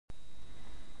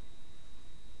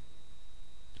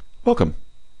Welcome.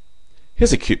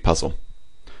 Here's a cute puzzle.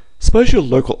 Suppose your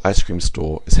local ice cream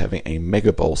store is having a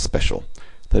mega bowl special.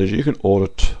 That is, you can order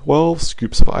 12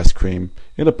 scoops of ice cream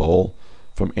in a bowl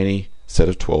from any set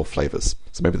of 12 flavours.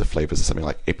 So maybe the flavours are something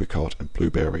like apricot and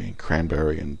blueberry and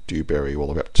cranberry and dewberry all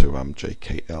the way up to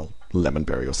JKL,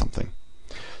 lemonberry or something.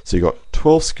 So you've got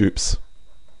 12 scoops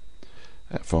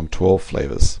from 12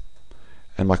 flavours.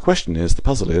 And my question is, the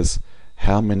puzzle is,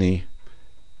 how many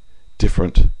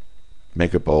different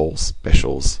mega bowl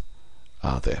specials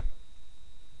are there?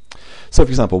 So for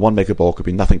example, one mega bowl could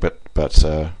be nothing but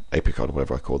apricot, or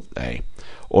whatever I call A.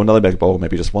 Or another mega bowl,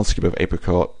 maybe just one scoop of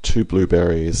apricot, 2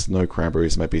 blueberries, no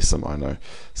cranberries, maybe some, I don't know,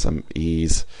 some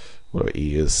E's, whatever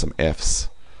E is, some F's,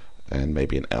 and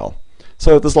maybe an L.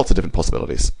 So there's lots of different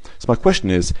possibilities. So my question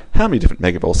is, how many different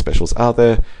mega bowl specials are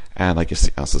there? And I guess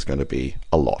the answer is going to be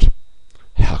a lot.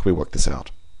 How can we work this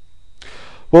out?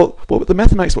 Well, the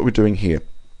mathematics, what we're doing here,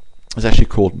 is actually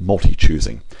called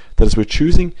multi-choosing. That is, we're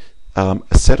choosing a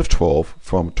set of 12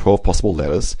 from 12 possible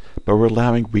letters, but we're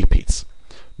allowing repeats.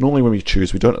 Normally when we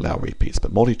choose, we don't allow repeats,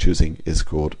 but multi-choosing is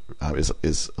called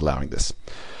is allowing this.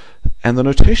 And the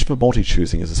notation for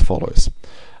multi-choosing is as follows.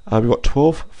 We've got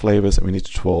 12 flavours, and we need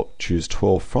to choose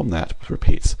 12 from that with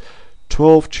repeats.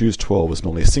 12 choose 12 is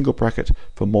normally a single bracket.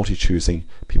 For multi-choosing,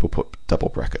 people put double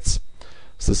brackets.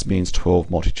 So this means 12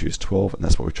 multi-choose 12, and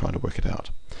that's what we're trying to work it out.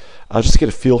 Just to get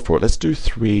a feel for it, let's do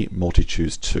 3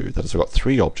 multi-choose 2. That is, we've got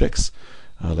 3 objects.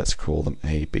 Let's call them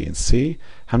A, B, and C.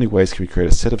 How many ways can we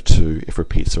create a set of 2 if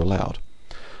repeats are allowed?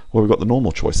 Well, we've got the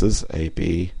normal choices, A,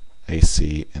 B,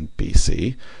 AC, and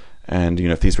BC. And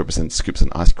if these represent scoops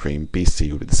and ice cream,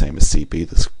 BC would be the same as CB.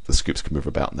 The scoops can move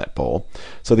about in that bowl.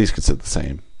 So these consider the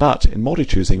same. But in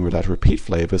multi-choosing, we're allowed to repeat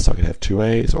flavors. So I could have 2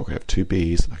 A's, or I could have 2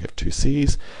 B's, and I could have 2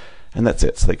 C's. And that's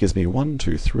it. So that gives me 1,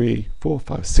 2, 3, 4,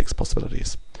 5, 6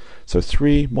 possibilities. So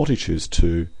 3 multi-choose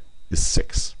 2 is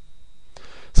 6.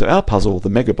 So our puzzle, the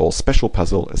mega bowl special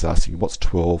puzzle, is asking what's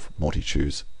 12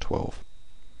 multi-choose 12.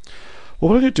 Well,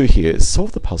 what I'm going to do here is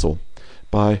solve the puzzle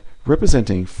by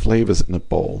representing flavors in a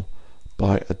bowl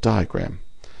by a diagram.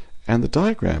 And the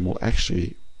diagram will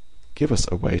actually give us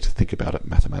a way to think about it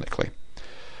mathematically.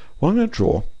 What I'm going to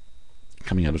draw,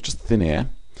 coming out of just thin air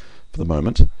for the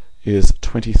moment, is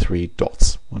 23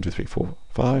 dots. 1, 2, 3, 4,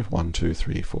 5, 1, 2,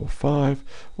 3, 4, 5,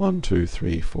 1, 2,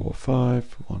 3, 4,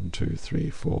 5, 1, 2, 3,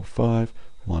 4, 5,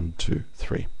 1, 2,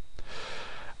 3.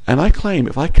 And I claim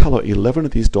if I colour 11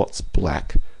 of these dots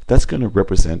black, that's going to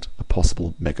represent a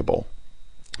possible mega bowl.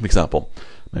 For example,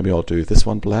 maybe I'll do this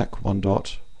one black, 1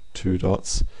 dot, 2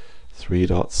 dots, 3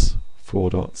 dots, 4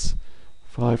 dots,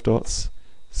 5 dots,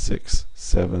 6,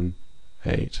 7,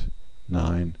 8,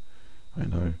 9,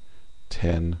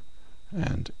 10,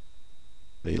 and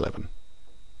 11.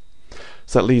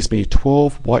 So that leaves me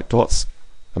 12 white dots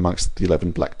amongst the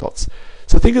 11 black dots.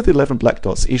 So think of the 11 black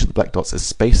dots, each of the black dots as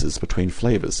spaces between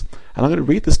flavors. And I'm going to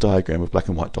read this diagram of black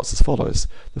and white dots as follows.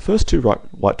 The first 2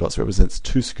 white dots represents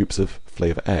 2 scoops of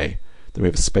flavor A. Then we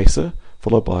have a spacer,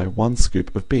 followed by 1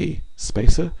 scoop of B.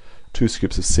 Spacer, 2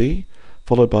 scoops of C,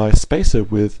 followed by a spacer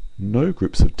with no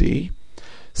groups of D.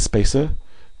 Spacer,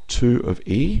 2 of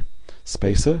E.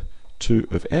 Spacer, 2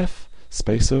 of F.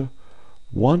 Spacer,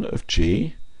 1 of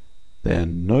G.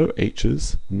 Then no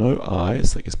H's, no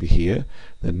I's, that gives me here,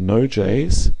 then no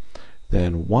J's,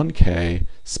 then 1 K,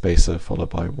 spacer followed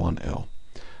by 1 L.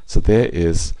 So there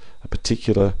is a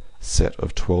particular set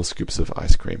of 12 scoops of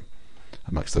ice cream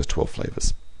amongst those 12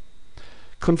 flavors.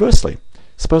 Conversely,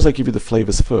 suppose I give you the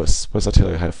flavors first. Suppose I tell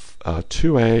you I have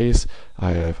 2 A's,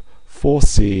 I have 4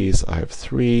 C's, I have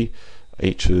 3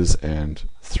 H's, and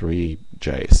 3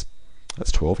 J's.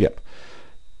 That's 12, yep.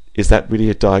 Is that really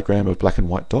a diagram of black and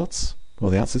white dots? Well,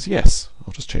 the answer is yes.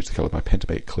 I'll just change the color of my pen to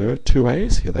make it clearer. 2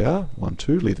 A's, here they are, 1,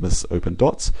 2, leave them as open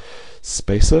dots.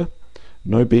 Spacer,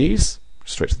 no B's,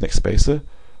 straight to the next spacer.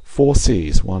 4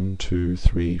 C's, 1, 2,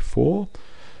 3, 4.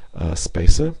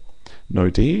 Spacer, no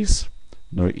D's,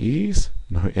 no E's,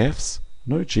 no F's,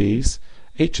 no G's.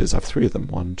 H's, I have 3 of them,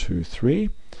 1, 2, 3.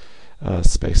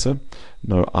 Spacer,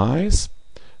 no I's,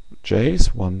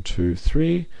 J's, 1, 2,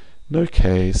 3, no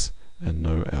K's, and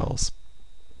no L's.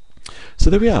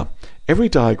 So there we are. Every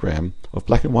diagram of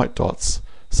black and white dots,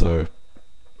 so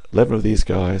 11 of these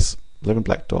guys, 11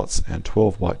 black dots, and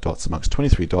 12 white dots amongst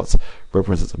 23 dots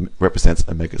represents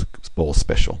a mega bowl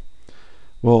special.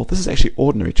 Well, this is actually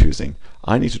ordinary choosing.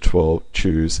 I need to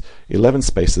choose 11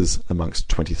 spaces amongst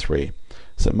 23.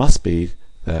 So it must be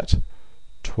that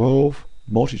 12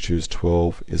 multi-choose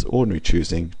 12 is ordinary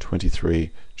choosing,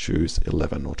 23 choose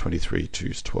 11, or 23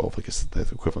 choose 12, I guess they're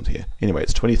the equivalent here. Anyway,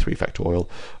 it's 23 factorial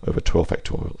over 12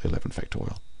 factorial, 11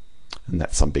 factorial. and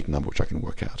that's some big number which I can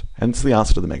work out. And it's the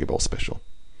answer to the Mega Bowl special.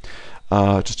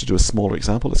 Just to do a smaller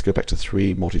example, let's go back to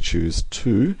 3 multi-choose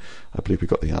 2. I believe we've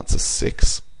got the answer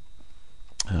 6.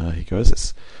 Here goes.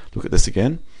 Let's look at this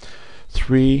again.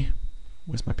 3,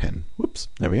 where's my pen? Whoops,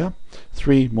 there we are.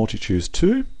 3 multi-choose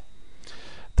 2.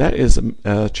 That is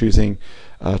choosing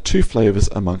 2 flavors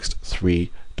amongst 3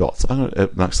 dots.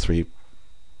 Amongst 3,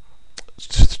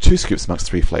 2 scoops amongst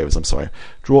 3 flavors, I'm sorry.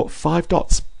 Draw 5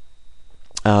 dots.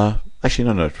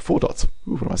 Actually, no, 4 dots.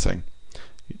 Ooh, what am I saying?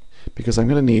 Because I'm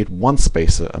going to need 1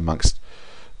 spacer amongst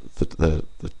I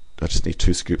just need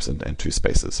 2 scoops and 2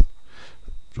 spacers.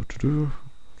 I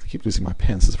keep losing my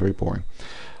pen, this is very boring.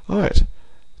 Alright,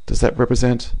 does that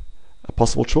represent a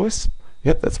possible choice?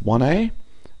 Yep, that's 1A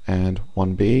and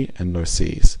 1B and no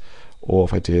C's. Or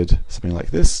if I did something like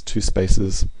this, 2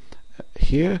 spaces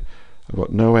here, I've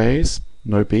got no A's,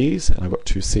 no B's, and I've got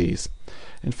 2 C's.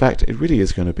 In fact, it really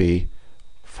is going to be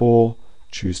 4,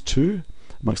 choose 2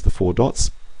 amongst the 4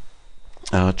 dots,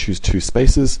 choose 2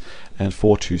 spaces, and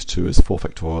 4 choose 2 is 4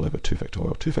 factorial over 2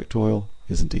 factorial. 2 factorial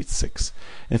is indeed 6.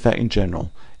 In fact, in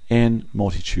general, n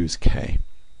multi-choose k.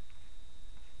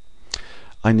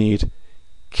 I need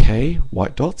k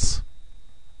white dots,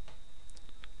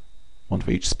 one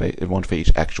for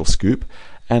each actual scoop,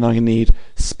 and I need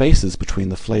spaces between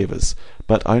the flavors.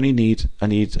 But I need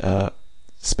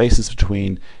spaces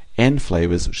between n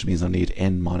flavors, which means I need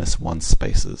n minus 1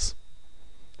 spaces.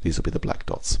 These will be the black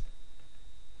dots.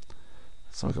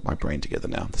 So I've got my brain together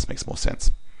now. This makes more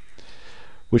sense.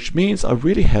 Which means I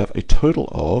really have a total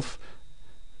of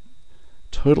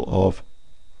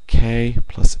k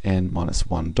plus n minus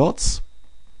 1 dots,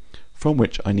 from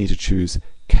which I need to choose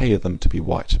k of them to be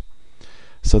white.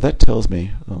 So that tells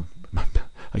me,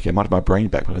 okay, I might have my brain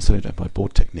back, but I certainly don't have my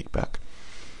board technique back,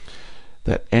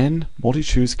 that n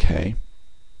multi-choose k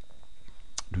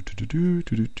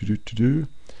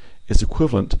is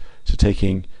equivalent to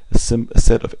taking a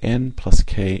set of n plus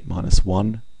k minus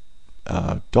 1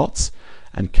 dots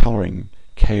and colouring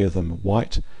k of them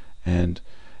white and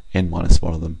n minus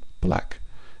 1 of them black.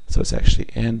 So it's actually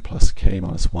n plus k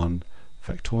minus 1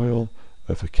 factorial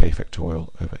over k factorial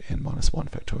over n minus 1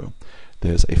 factorial.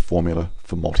 There's a formula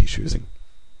for multi-choosing.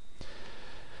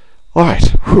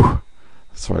 Alright,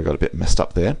 sorry I got a bit messed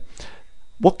up there.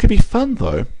 What could be fun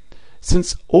though,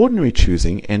 since ordinary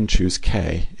choosing, n choose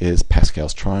k, is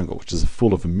Pascal's triangle, which is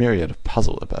full of a myriad of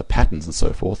patterns and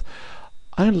so forth,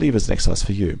 I'm going to leave as an exercise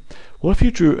for you. What if you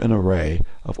drew an array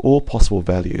of all possible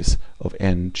values of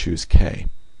n choose k?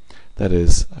 That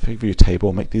is, if I give you a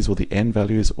table, make these all the n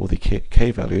values or the k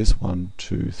values, 1,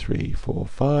 2, 3, 4,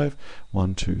 5,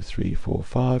 1, 2, 3, 4,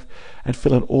 5, and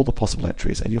fill in all the possible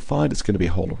entries, and you'll find it's going to be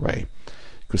a whole array.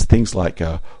 Because things like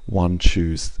 1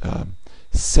 choose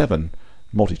 7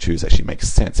 multi-choose actually makes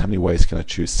sense. How many ways can I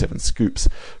choose 7 scoops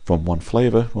from one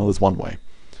flavor? Well, there's one way.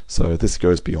 So this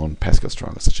goes beyond Pascal's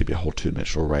triangle. This should be a whole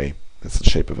 2-dimensional array. That's the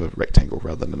shape of a rectangle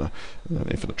rather than an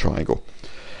infinite triangle.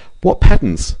 What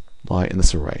patterns lie in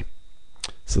this array?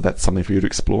 So that's something for you to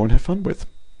explore and have fun with.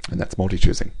 And that's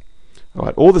multi-choosing. All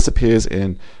right, all this appears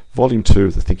in Volume 2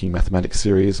 of the Thinking Mathematics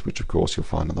series, which of course you'll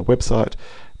find on the website,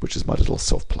 which is my little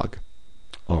self-plug.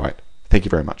 All right, thank you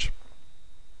very much.